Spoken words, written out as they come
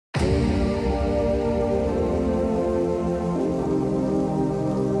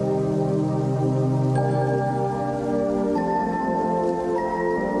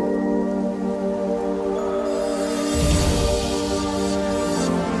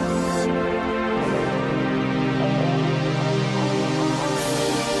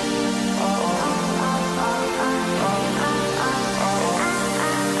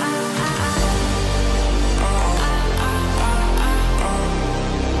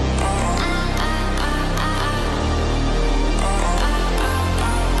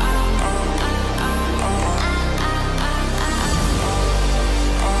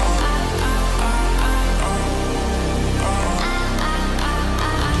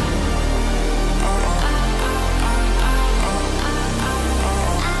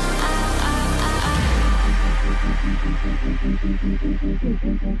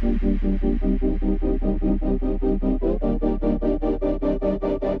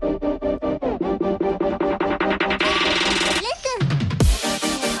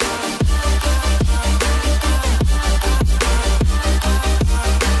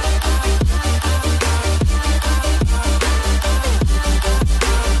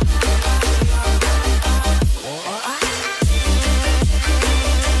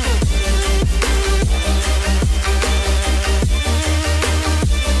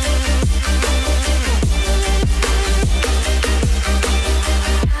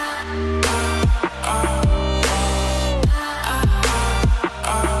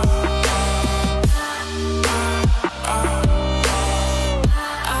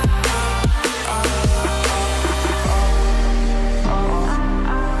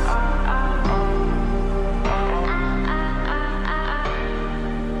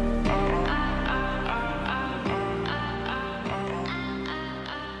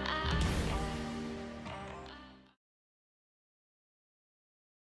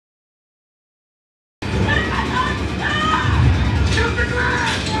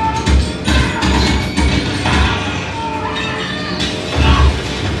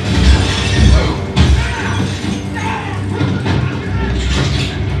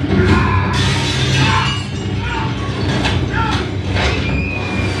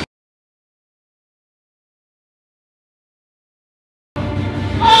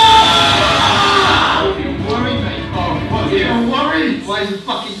in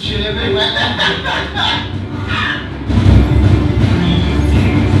fucking Germany.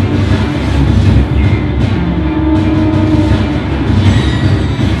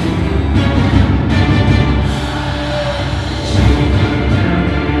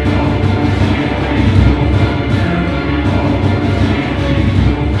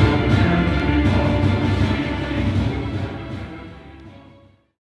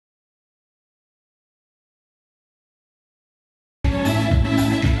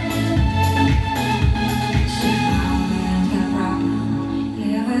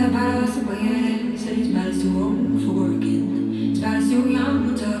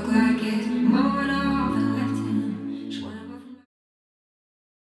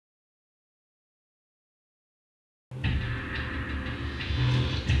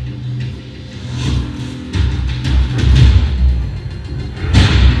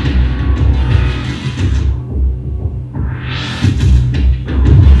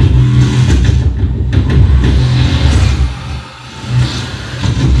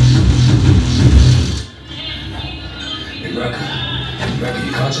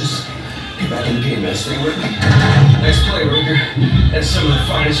 Stay with me. Nice play, Ruger. That's some of the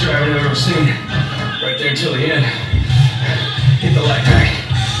finest driving I've ever seen. Right there till the end. Hit the light back.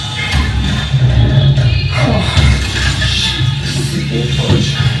 Oh, shit.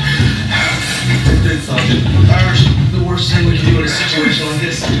 Punch. Good Sergeant. Irish, the worst thing we can do in a situation like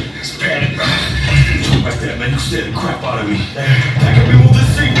this is panic. Talk like that, man. You scared the crap out of me. I can remove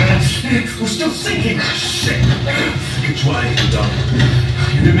this thing, man. We're still sinking. Shit. Get you out of here, dog.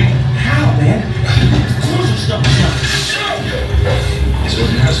 You hear me? How, man? Close the stuff down. This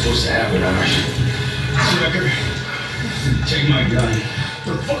was not supposed to happen, Irish. Sucker, take my gun.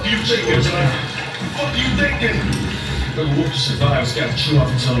 The fuck are you taking, son? The fuck are you thinking? The wolf survives, got to chew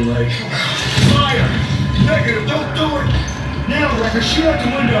off its own leg. Fire! Negative, don't do it! Now, Wrecker, shoot out the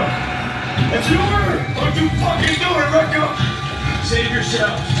window! That's an order! Don't you fucking do it, Wrecker! Save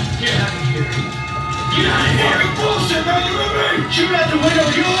yourself. Get out of here. Get out of here! Fucking bullshit, man! You with me? Shoot out the window,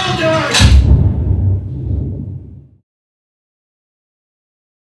 you'll all die!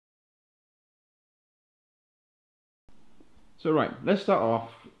 So right, let's start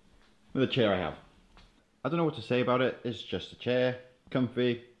off with the chair I have. I don't know what to say about it. It's just a chair,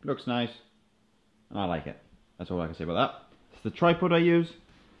 comfy, looks nice, and I like it. That's all I can say about that. It's the tripod I use.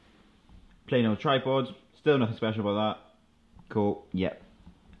 Plain old tripod. Still nothing special about that. Cool. Yeah.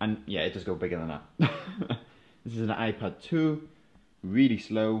 And yeah, it does go bigger than that. This is an iPad 2. Really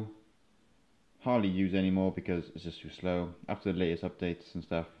slow. Hardly use anymore because it's just too slow. After the latest updates and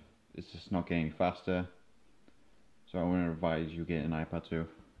stuff, it's just not getting any faster. So I want to advise you get an iPad 2.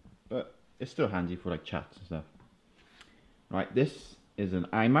 But it's still handy for like chats and stuff. Right, this is an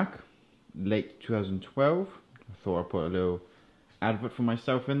iMac, late 2012. I thought I'd put a little advert for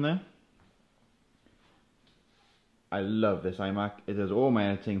myself in there. I love this iMac. It does all my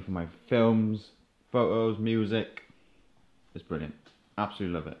editing for my films, photos, music. It's brilliant.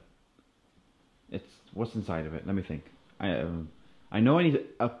 Absolutely love it. It's what's inside of it. Let me think. I know I need to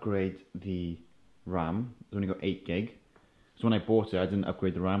upgrade the RAM. It's only got 8 gig. So when I bought it, I didn't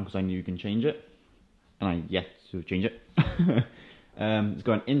upgrade the RAM because I knew you can change it, and I yet to change it. It's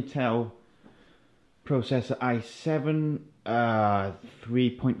got an Intel processor i7,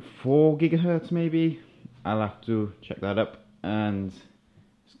 3.4 gigahertz maybe. I'll have to check that up. And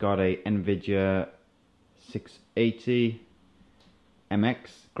it's got a NVIDIA 680 MX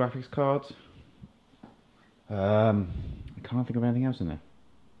graphics card. I can't think of anything else in there.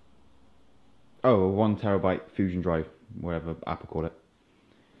 Oh, a 1 terabyte Fusion drive, whatever Apple call it.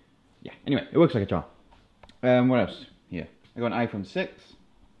 Yeah, anyway, it works like a charm. What else? Yeah, I got an iPhone 6,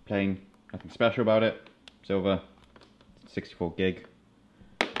 plain, nothing special about it. Silver, 64 gig.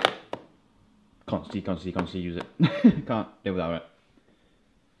 Constantly use it. Can't live without it.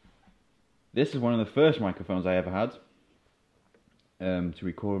 This is one of the first microphones I ever had to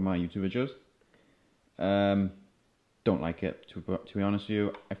record my YouTube videos. Don't like it, to be honest with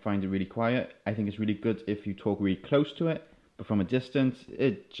you. I find it really quiet. I think it's really good if you talk really close to it, but from a distance,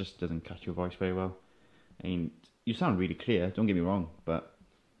 it just doesn't catch your voice very well. I mean, you sound really clear, don't get me wrong, but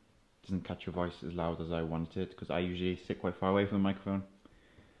it doesn't catch your voice as loud as I want it, because I usually sit quite far away from the microphone.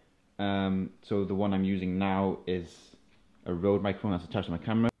 So the one I'm using now is a Rode microphone that's attached to my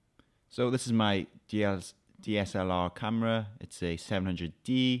camera. So this is my DSLR camera. It's a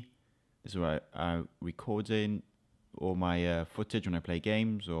 700D. This is where I'm recording all my footage when I play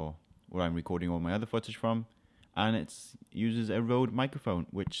games, or where I'm recording all my other footage from. And it uses a Rode microphone,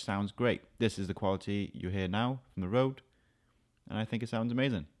 which sounds great. This is the quality you hear now from the Rode, and I think it sounds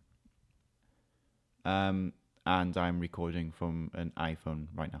amazing. and I'm recording from an iPhone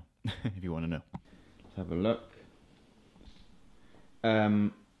right now, if you want to know. Let's have a look.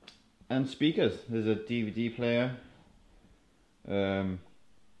 And speakers. There's a DVD player.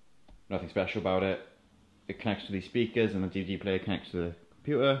 Nothing special about it. It connects to these speakers, and the DVD player connects to the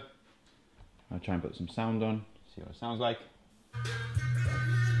computer. I'll try and put some sound on, see what it sounds like.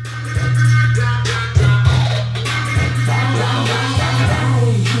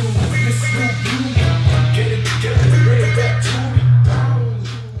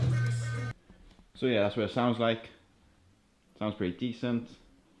 So yeah, that's what it sounds like. Sounds pretty decent.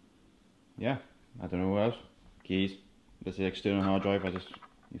 Yeah, I don't know what else. Keys. That's the external hard drive.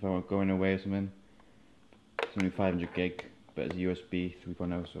 If I want going away or something. It's only 500 gig, but it's USB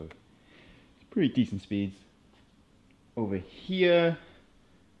 3.0, so it's pretty decent speeds. Over here,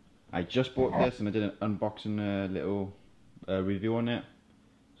 I just bought this and I did an unboxing little review on it.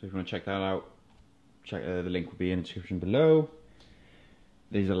 So if you want to check that out, the link will be in the description below.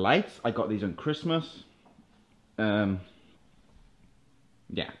 These are lights. I got these on Christmas. Yeah,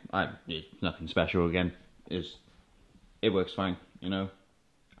 it's nothing special again. It works fine, you know.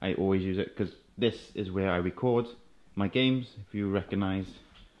 I always use it because this is where I record my games. If you recognise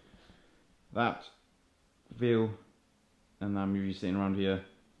that view, and I'm usually sitting around here,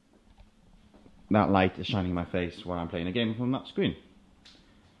 that light is shining in my face while I'm playing a game from that screen.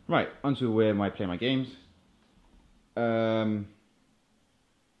 Right, onto where I play my games. We're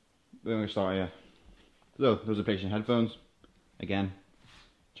going to start here. So, those are PlayStation headphones. Again,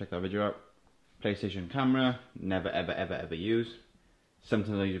 check that video out. PlayStation camera, never ever use.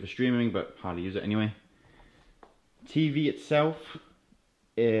 Sometimes I use it for streaming, but hardly use it anyway. TV itself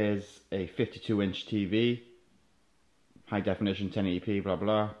is a 52-inch TV. High definition, 1080p, blah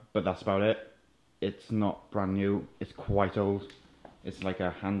blah, but that's about it. It's not brand new, it's quite old. It's like a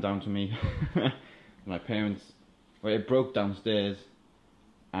hand down to me. My parents, well, it broke downstairs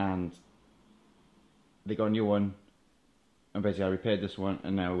and they got a new one, and basically I repaired this one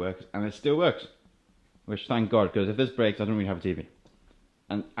and now it works, and it still works, which thank God, because if this breaks I don't really have a TV,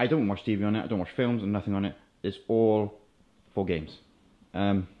 and I don't watch TV on it, I don't watch films and nothing on it. It's all for games.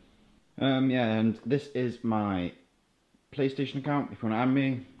 Yeah, and this is my PlayStation account. If you want to add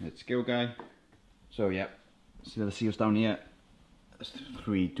me, it's Skilledguy. So yeah, see the seals down here. There's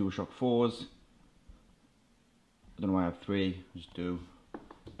 3 DualShock 4s. I don't know why I have 3, I just do.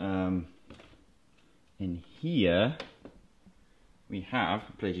 In here we have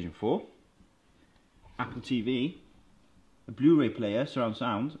PlayStation 4, Apple TV, a Blu-ray player, surround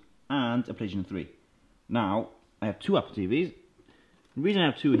sound, and a PlayStation 3. Now, I have 2 Apple TVs. The reason I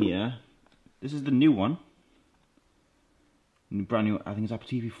have 2 here, this is the new one. Brand new, I think it's Apple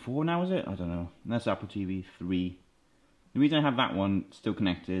TV 4 now, is it? I don't know. And that's Apple TV 3. The reason I have that one still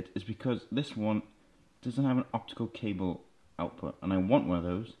connected is because this one doesn't have an optical cable output, and I want one of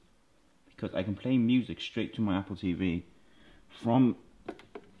those because I can play music straight to my Apple TV from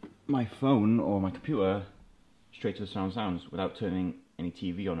my phone or my computer straight to the surround sounds without turning any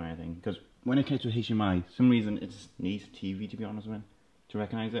TV on or anything. Because when it connects to HDMI, for some reason it just needs TV to be on or something to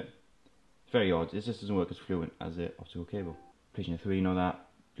recognise it. It's very odd. It just doesn't work as fluent as the optical cable. PlayStation 3, you know that.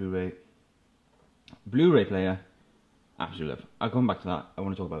 Blu-ray player, absolutely love. I'll come back to that. I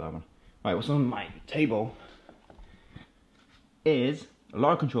want to talk about that one. Right, what's on my table is a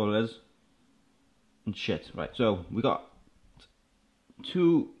lot of controllers and shit. Right, so we got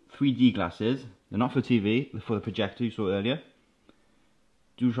 2 3D glasses. They're not for TV, they're for the projector you saw earlier.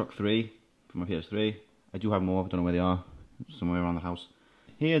 DualShock 3 for my PS3. I do have more, I don't know where they are, somewhere around the house.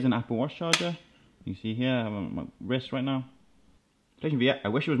 Here's an Apple Watch charger. You can see here, I have it on my wrist right now. PlayStation VR, I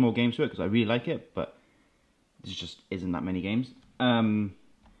wish there was more games to it because I really like it, but there just isn't that many games.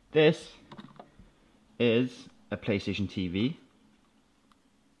 This is a PlayStation TV.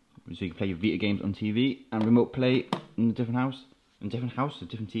 So you can play your Vita games on TV and remote play in a different house. A different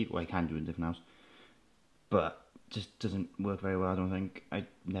TV. Well, I can do it in a different house. But just doesn't work very well, I don't think. I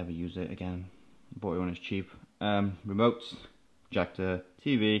never use it again. Bought it when it's cheap. Remotes, projector,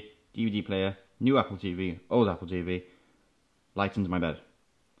 TV, DVD player, new Apple TV, old Apple TV, lights into my bed.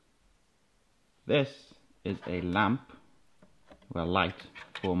 This is a lamp, well, light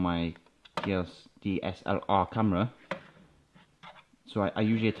for my DSLR camera. So I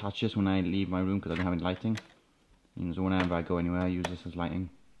usually attach this when I leave my room because I don't have any lighting. And so whenever I go anywhere, I use this as lighting.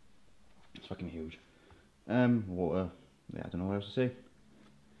 It's fucking huge. Water. Yeah, I don't know what else to say.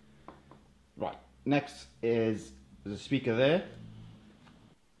 Right. Next is there's a speaker there.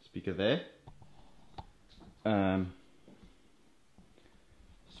 Speaker there.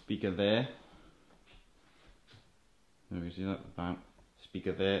 Speaker there. Let me see that. Bam.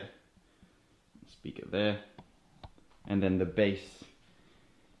 Speaker there. Speaker there. and then the bass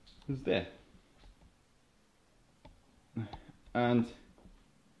is there. And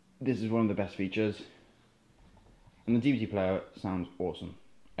this is one of the best features. And the DVD player sounds awesome.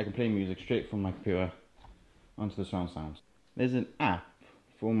 I can play music straight from my computer onto the surround sounds. There's an app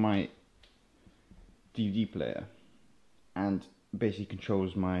for my DVD player, and basically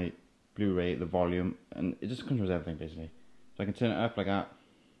controls my Blu-ray, the volume, and it just controls everything basically. So I can turn it up like that,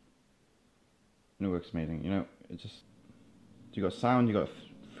 and it works amazing. You know, it's just, so you got sound, you got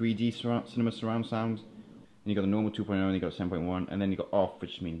 3D cinema surround sound, and you got the normal 2.0, and you got 7.1, and then you got off,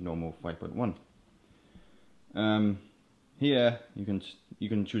 which means normal 5.1. Here you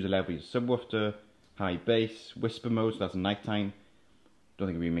can choose a level, subwoofer, high bass, whisper mode, so that's nighttime. Don't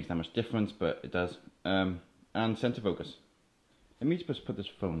think it really makes that much difference, but it does. And center focus. Let me just put this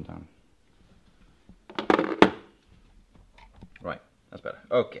phone down. Right, that's better.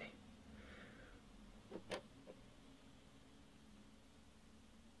 Okay.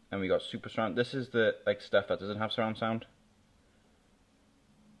 And we got super surround. This is the stuff that doesn't have surround sound.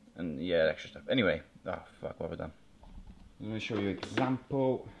 And yeah, extra stuff. Anyway, oh fuck, what have I done? I'm going to show you an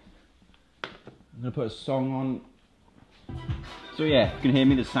example. I'm going to put a song on. So yeah, you can hear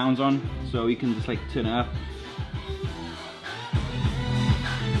me, the sound's on. So you can just turn it up.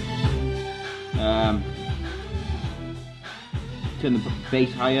 Turn the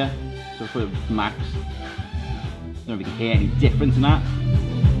bass higher, so put it max. I don't know if you can hear any difference in that.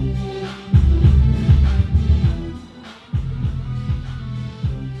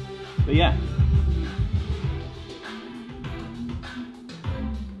 But yeah.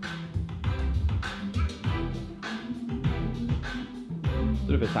 I don't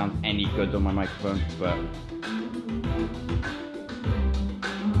know if it sounds any good on my microphone, but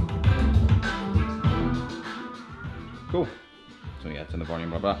cool. So yeah, turn the volume,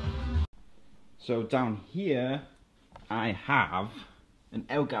 blah blah. So down here, I have an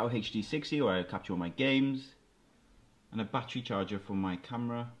Skilledguy HD60 where I capture all my games, and a battery charger for my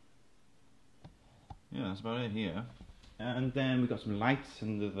camera. Yeah, that's about it here. And then we've got some lights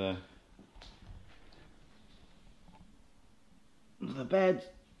under the bed.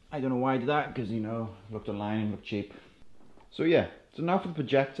 I don't know why I did that, because, you know, looked online and looked cheap. So yeah, so now for the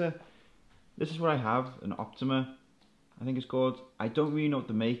projector. This is what I have, an Optima, I think it's called. I don't really know what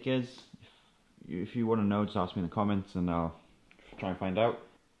the make is. If you want to know, just ask me in the comments and I'll try and find out.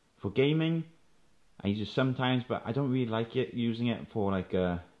 For gaming, I use it sometimes, but I don't really like it using it for I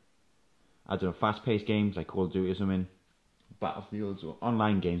don't know, fast-paced games like Call of Duty or something, Battlefields, or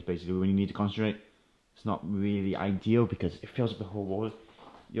online games basically when you need to concentrate. It's not really ideal because it fills up the whole wall.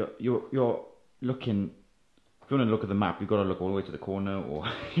 You're looking. If you want to look at the map, you've got to look all the way to the corner, or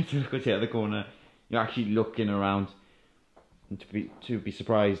you have to look at the other corner. You're actually looking around, and to be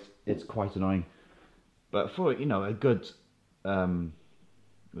surprised, it's quite annoying. But for, you know, a good,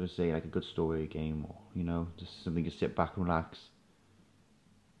 let's say like a good story game, or, you know, just something to sit back and relax.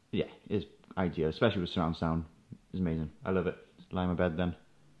 Yeah, it's ideal, especially with surround sound. It's amazing. I love it. Just lie in my bed then.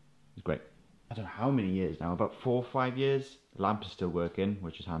 It's great. I don't know how many years now, about 4 or 5 years. The lamp is still working,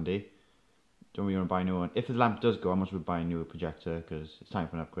 which is handy. Don't really want to buy a new one. If the lamp does go, I must buy a newer projector because it's time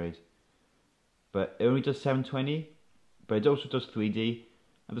for an upgrade. But it only does 720, but it also does 3D.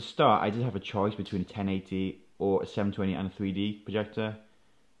 At the start, I did have a choice between a 1080 or a 720 and a 3D projector,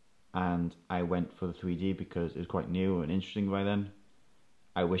 and I went for the 3D because it was quite new and interesting by then.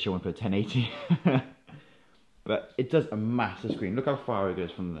 I wish I went for a 1080, but it does a massive screen. Look how far it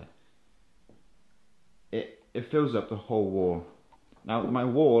goes from there. It fills up the whole wall. Now my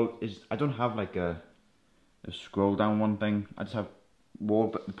wall is, I don't have like a scroll down one thing. I just have wall,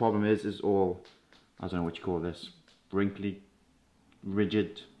 but the problem is all, I don't know what you call this, wrinkly,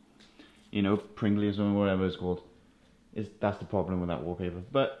 rigid, you know, pringly or something, whatever it's called. That's the problem with that wallpaper.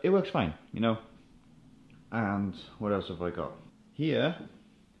 But it works fine, you know. And what else have I got? Here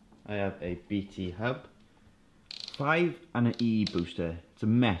I have a BT hub, 5 and an EE booster. It's a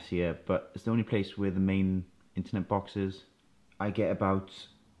mess here, but it's the only place where the main internet box is. I get about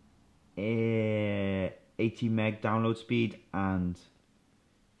 80 meg download speed and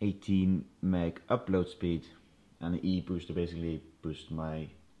 18 meg upload speed, and the EE booster basically boosts my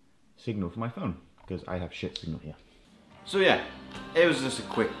signal for my phone because I have shit signal here. So yeah, it was just a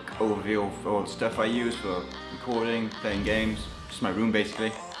quick overview of all the stuff I use for recording, playing games, just my room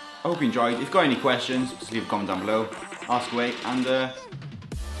basically. I hope you enjoyed. If you've got any questions, just leave a comment down below, ask away, and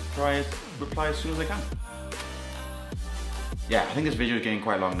try to reply as soon as I can. Yeah, I think this video is getting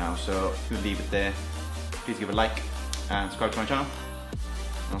quite long now, so I'm going to leave it there. Please give a like and subscribe to my channel,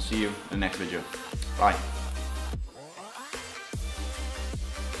 and I'll see you in the next video. Bye.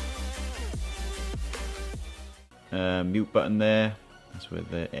 mute button there. That's where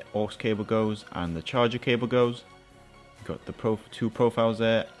the aux cable goes and the charger cable goes. You've got the two profiles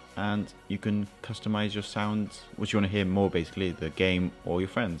there, and you can customize your sounds, what you want to hear more, basically, the game or your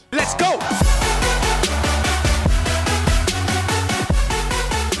friends. Let's go!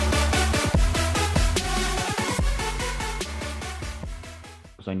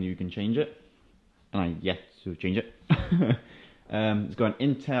 Because I knew you can change it, and I yet to change it. It's got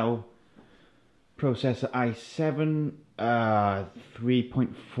an Intel processor i7,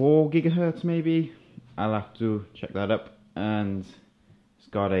 3.4 gigahertz maybe. I'll have to check that up. And it's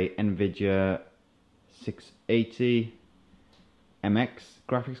got a NVIDIA 680 MX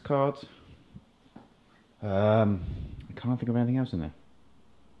graphics card. I can't think of anything else in there.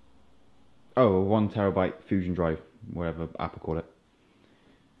 Oh, 1 terabyte Fusion drive, whatever Apple call it.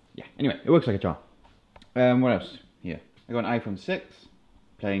 Yeah, anyway, it works like a charm. What else? Here, I got an iPhone 6,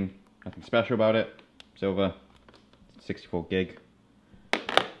 playing, nothing special about it. Silver, 64 gig.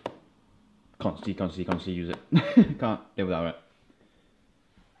 Constantly use it. Can't live without it.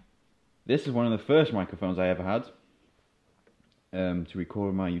 This is one of the first microphones I ever had to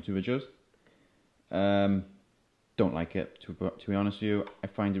record my YouTube videos. Don't like it, to be honest with you. I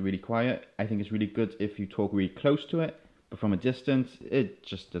find it really quiet. I think it's really good if you talk really close to it, but from a distance, it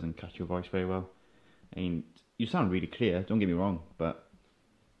just doesn't catch your voice very well. I mean, you sound really clear, don't get me wrong, but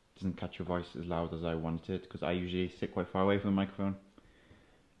it doesn't catch your voice as loud as I want it, because I usually sit quite far away from the microphone.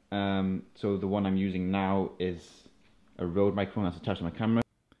 So the one I'm using now is a Rode microphone that's attached to my camera.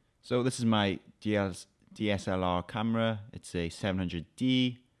 So this is my DSLR camera. It's a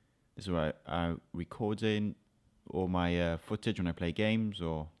 700D. This is where I'm recording all my footage when I play games,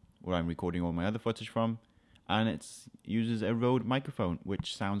 or where I'm recording all my other footage from. And it uses a Rode microphone,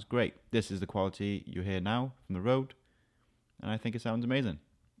 which sounds great. This is the quality you hear now from the Rode, and I think it sounds amazing.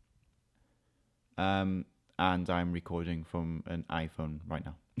 And I'm recording from an iPhone right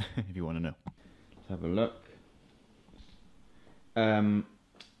now, if you want to know. Let's have a look. And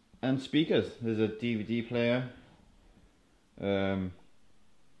speakers. There's a DVD player.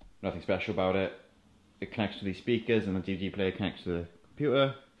 Nothing special about it. It connects to these speakers, and the DVD player connects to the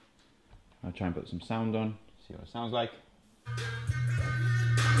computer. I'll try and put some sound on, see what it sounds like.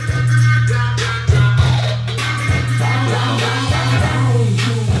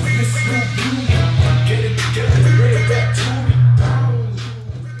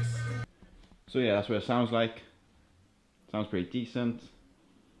 So yeah, that's what it sounds like. Sounds pretty decent.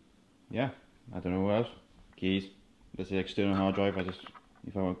 Yeah, I don't know what else. Keys. This is the external hard drive.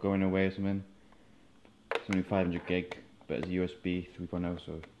 If I were going away or something. It's only 500 gig, but it's USB 3.0,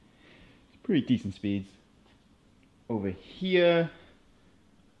 so it's pretty decent speeds. Over here,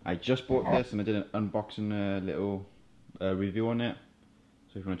 I just bought this and I did an unboxing little review on it.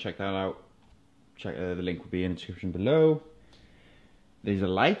 So if you want to check that out, the link will be in the description below. These are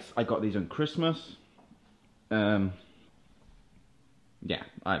lights. I got these on Christmas. Yeah,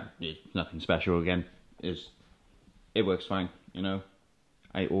 it's nothing special again. It works fine, you know.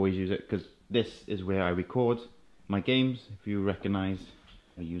 I always use it because this is where I record my games. If you recognize,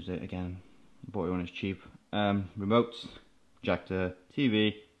 I use it again. Bought it when it's cheap. Remotes, jack to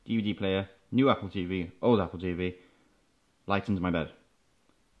TV, DVD player, new Apple TV, old Apple TV, lights into my bed.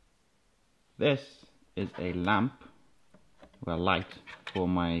 This is a lamp, or a light, for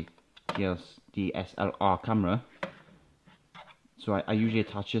my DSLR camera. So I usually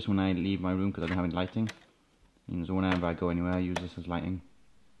attach this when I leave my room because I don't have any lighting. And so whenever I go anywhere, I use this as lighting.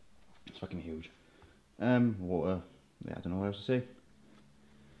 It's fucking huge. Water. Yeah, I don't know what else to say.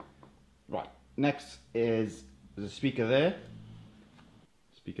 Right. Next is there's a speaker there.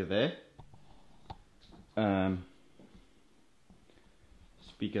 Speaker there.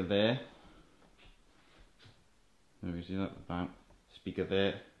 Speaker there. Let me see that. Bam. Speaker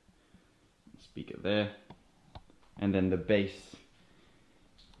there. Speaker there. And then the bass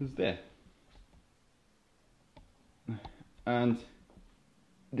is there. And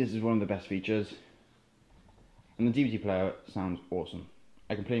this is one of the best features. And the DVD player sounds awesome.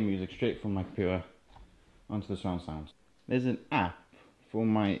 I can play music straight from my computer onto the surround sounds. There's an app for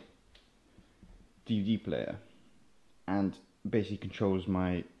my DVD player, and basically controls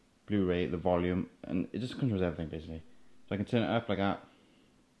my Blu-ray, the volume, and it just controls everything basically. So I can turn it up like that,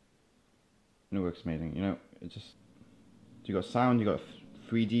 and it works amazing. You know, it just, you got sound, you got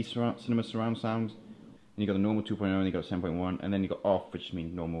 3D cinema surround sounds, and you got the normal 2.0, and you got 7.1, and then you got off, which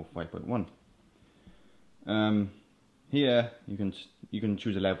means normal 5.1. Here you can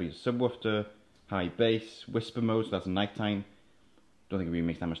choose a level, your subwoofer, high bass, whisper mode, so that's nighttime. Don't think it really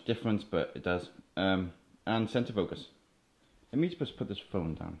makes that much difference, but it does. And center focus. Let me just put this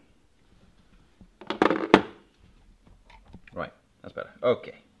phone down. That's better.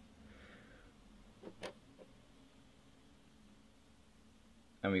 Okay.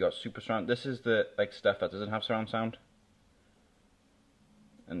 And we got super surround. This is the like stuff that doesn't have surround sound.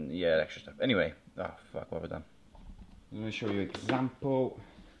 And yeah, extra stuff. Anyway, oh fuck, what have I done? I'm going to show you an example.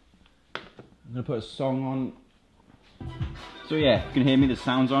 I'm going to put a song on. So yeah, you can hear me, the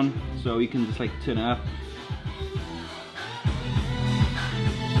sound's on. So you can just like turn it up.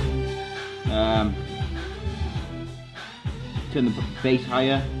 Turn the bass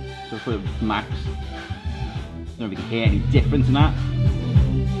higher, so for max. I don't know if you can hear any difference in that.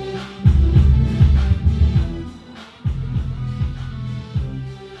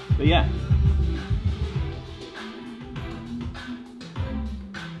 But yeah.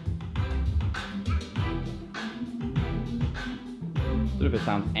 I don't know if it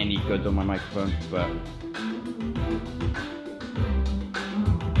sounds any good on my microphone, but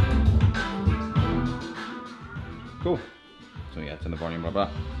cool. So yeah, turn the volume, blah blah.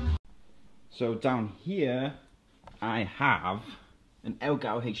 So down here, I have an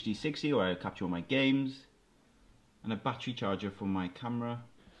Elgato HD60 where I capture all my games, and a battery charger for my camera.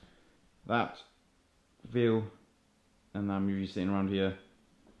 That view, and I'm usually sitting around here.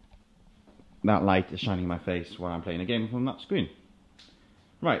 That light is shining in my face while I'm playing a game from that screen.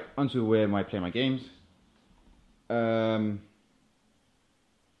 Right, onto where I play my games. We're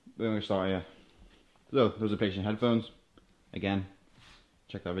going to start here. So, those are PlayStation headphones. Again,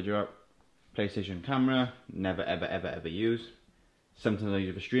 check that video out. PlayStation camera, never ever ever ever use. Sometimes I use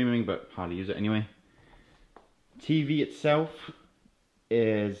it for streaming, but hardly use it anyway. TV itself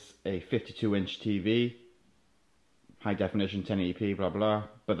is a 52-inch TV, high definition, 1080p, blah blah,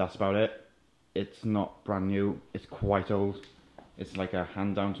 but that's about it. It's not brand new, it's quite old. It's like a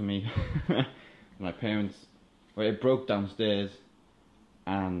hand down to me. My parents, well, it broke downstairs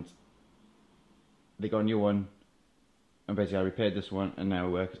and they got a new one, and basically I repaired this one and now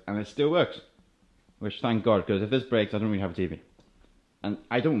it works, and it still works, which thank God, because if this breaks I don't really have a TV, and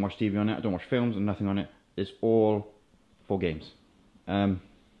I don't watch TV on it, I don't watch films and nothing on it. It's all for games. Yeah,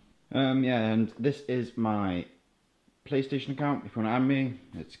 and this is my PlayStation account. If you want to add me,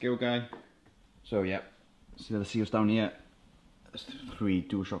 it's Skilledguy. So yeah, see the seals down here. There's 3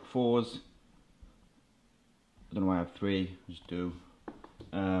 DualShock 4s. I don't know why I have 3, I just do.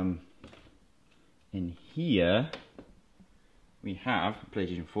 In here we have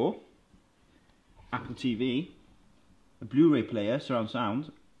PlayStation 4, Apple TV, a Blu-ray player, surround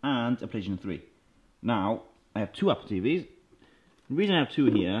sound, and a PlayStation 3. Now, I have 2 Apple TVs. The reason I have 2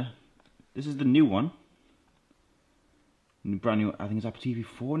 here, this is the new one. Brand new, I think it's Apple TV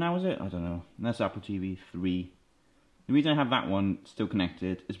 4 now, is it? I don't know. And that's Apple TV 3. The reason I have that one still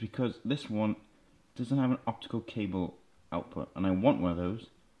connected is because this one doesn't have an optical cable output, and I want one of those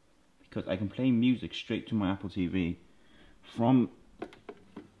because I can play music straight to my Apple TV from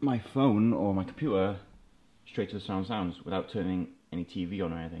my phone or my computer straight to the surround sounds without turning any TV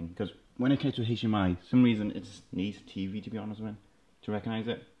on or anything. Because when it connects to HDMI, for some reason it just needs TV, to be honest with you, to recognise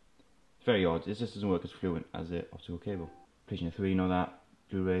it. It's very odd. It just doesn't work as fluent as the optical cable. PlayStation 3, you know that.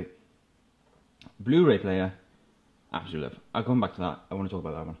 Blu-ray. Blu-ray player. Absolutely love. I'll come back to that. I want to talk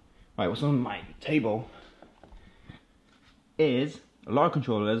about that one. Right, what's on my table is a lot of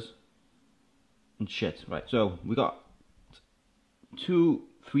controllers and shit. Right, so we got 2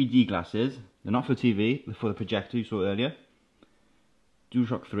 3D glasses. They're not for TV, they're for the projector you saw earlier.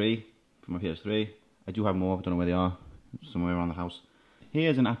 DualShock 3 for my PS3. I do have more, I don't know where they are. Somewhere around the house.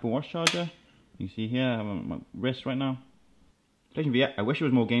 Here's an Apple Watch charger. You see here, I have it on my wrist right now. PlayStation VR, I wish there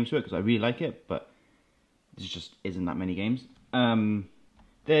was more games to it because I really like it, but there just isn't that many games.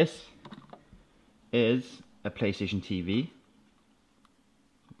 This is a PlayStation TV.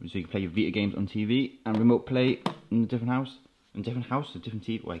 So you can play your Vita games on TV and remote play in a different house. A different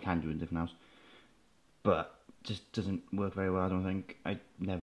TV. Well, I can do it in a different house. But just doesn't work very well, I don't think. I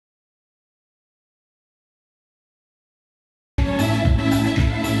never.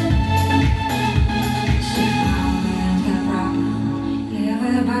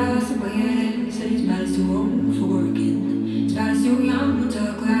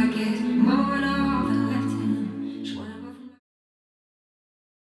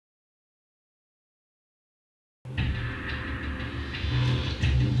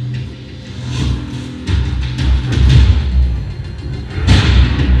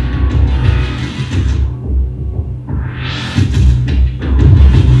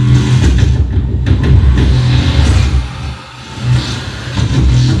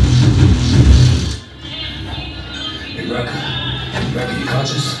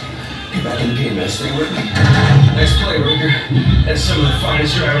 Get back in the game, man. Stay with me. Nice play, Ruger. That's some of the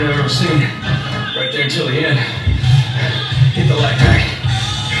finest driving I've ever seen. Right there till the end. Get the light back.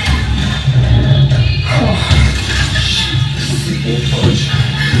 Oh, shit. This won't budge.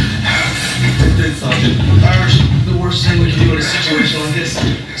 Good, Sergeant. Irish, the worst thing we can do in a situation like this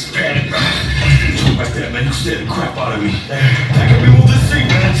is panic. Talk like that, man. You scared the crap out of me. I can remove this thing,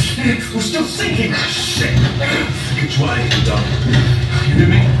 man. We're still sinking. Shit. Get you out of here, dog. You hear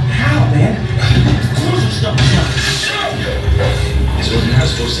me? How, man? Close the stuff shut. This wasn't how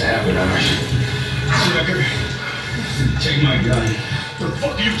it's supposed to happen, Irish. Checker, take my gun. The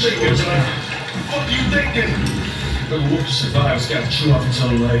fuck are you taking tonight? The fuck are you thinking? The wolf survives, got to chew off its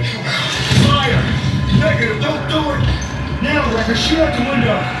own leg. Fire! Negative, don't do it! Now, Wrecker, shoot out the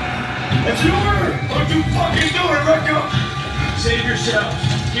window! That's your order! Don't you fucking do it, Wrecker! Save yourself.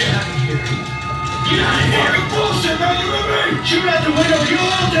 Get out of here. Get out of here! Fucking bullshit, man, you hear me? Shoot out the window,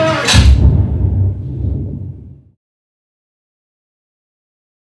 you'll all die!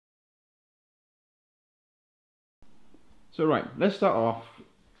 So right, let's start off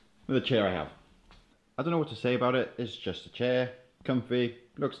with the chair I have. I don't know what to say about it. It's just a chair, comfy,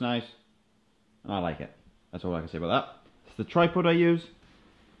 looks nice, and I like it. That's all I can say about that. It's the tripod I use.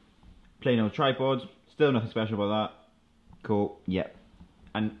 Plain old tripod. Still nothing special about that. Cool. Yep.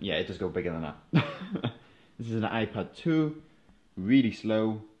 And yeah, it does go bigger than that. This is an iPad 2. Really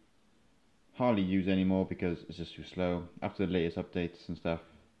slow. Hardly use anymore because it's just too slow. After the latest updates and stuff,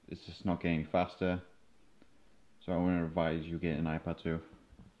 it's just not getting any faster. So I want to advise you get an iPad 2.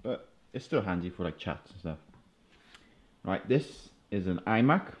 But it's still handy for like chats and stuff. Right, this is an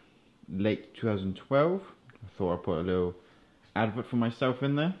iMac, late 2012. I thought I'd put a little advert for myself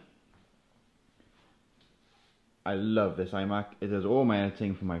in there. I love this iMac. It does all my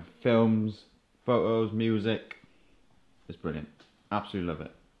editing for my films, photos, music. It's brilliant. Absolutely love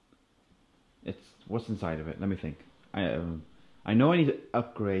it. It's what's inside of it. Let me think. I know I need to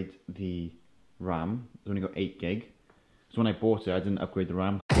upgrade the RAM. It's only got 8 gig. So when I bought it, I didn't upgrade the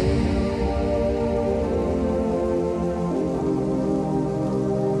RAM.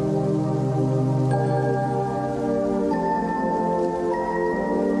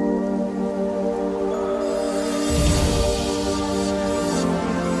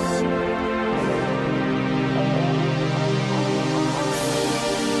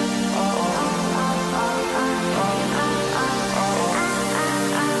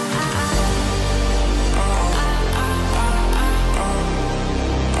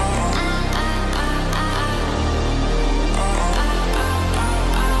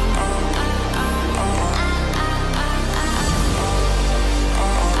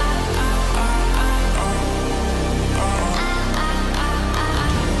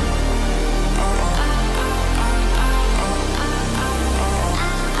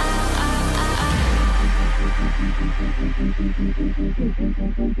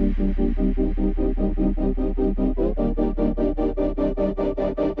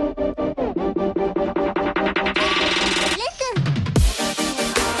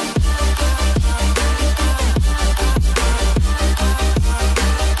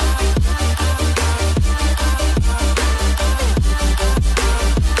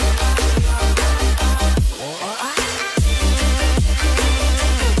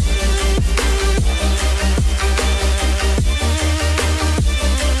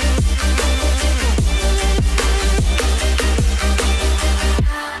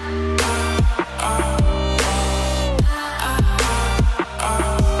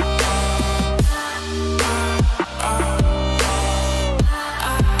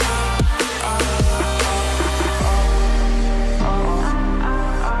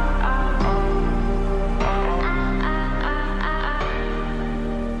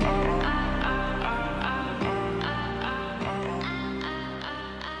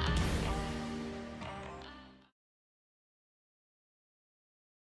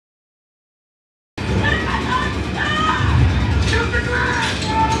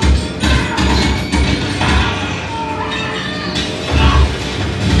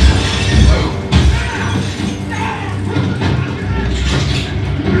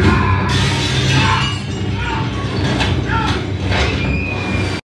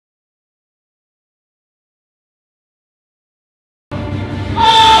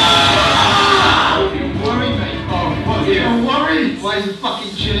 Why is the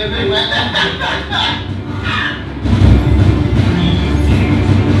fucking shit everywhere?